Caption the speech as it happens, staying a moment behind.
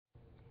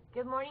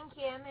Good morning,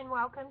 Kim, and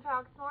welcome to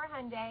Oxmoor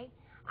Hyundai.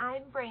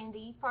 I'm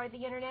Brandy, part of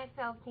the Internet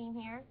Sales team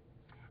here.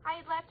 I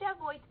had left a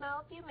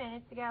voicemail a few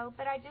minutes ago,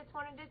 but I just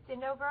wanted to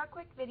send over a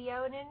quick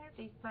video and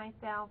introduce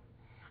myself.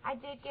 I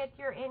did get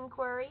your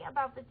inquiry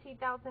about the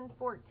 2014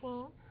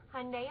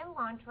 Hyundai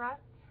Elantra.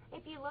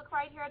 If you look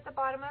right here at the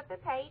bottom of the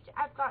page,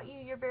 I've got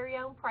you your very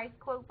own price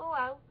quote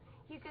below.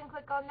 You can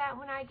click on that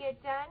when I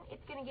get done.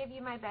 It's going to give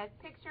you my best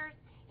pictures,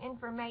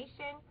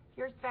 information,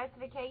 your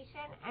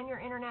specification, and your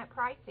internet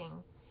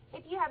pricing.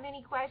 If you have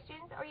any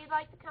questions or you'd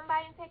like to come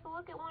by and take a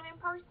look at one in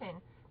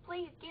person,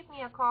 please give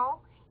me a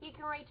call. You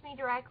can reach me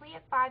directly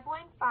at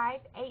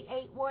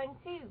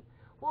 515-8812.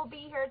 We'll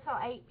be here till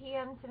 8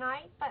 p.m.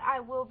 tonight, but I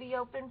will be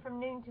open from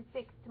noon to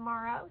 6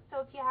 tomorrow, so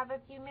if you have a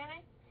few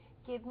minutes,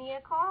 give me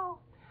a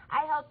call.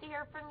 I hope to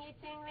hear from you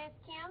soon, Miss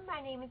Kim.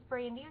 My name is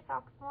Brandy with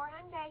Oxmoor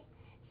Hyundai.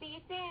 See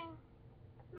you soon.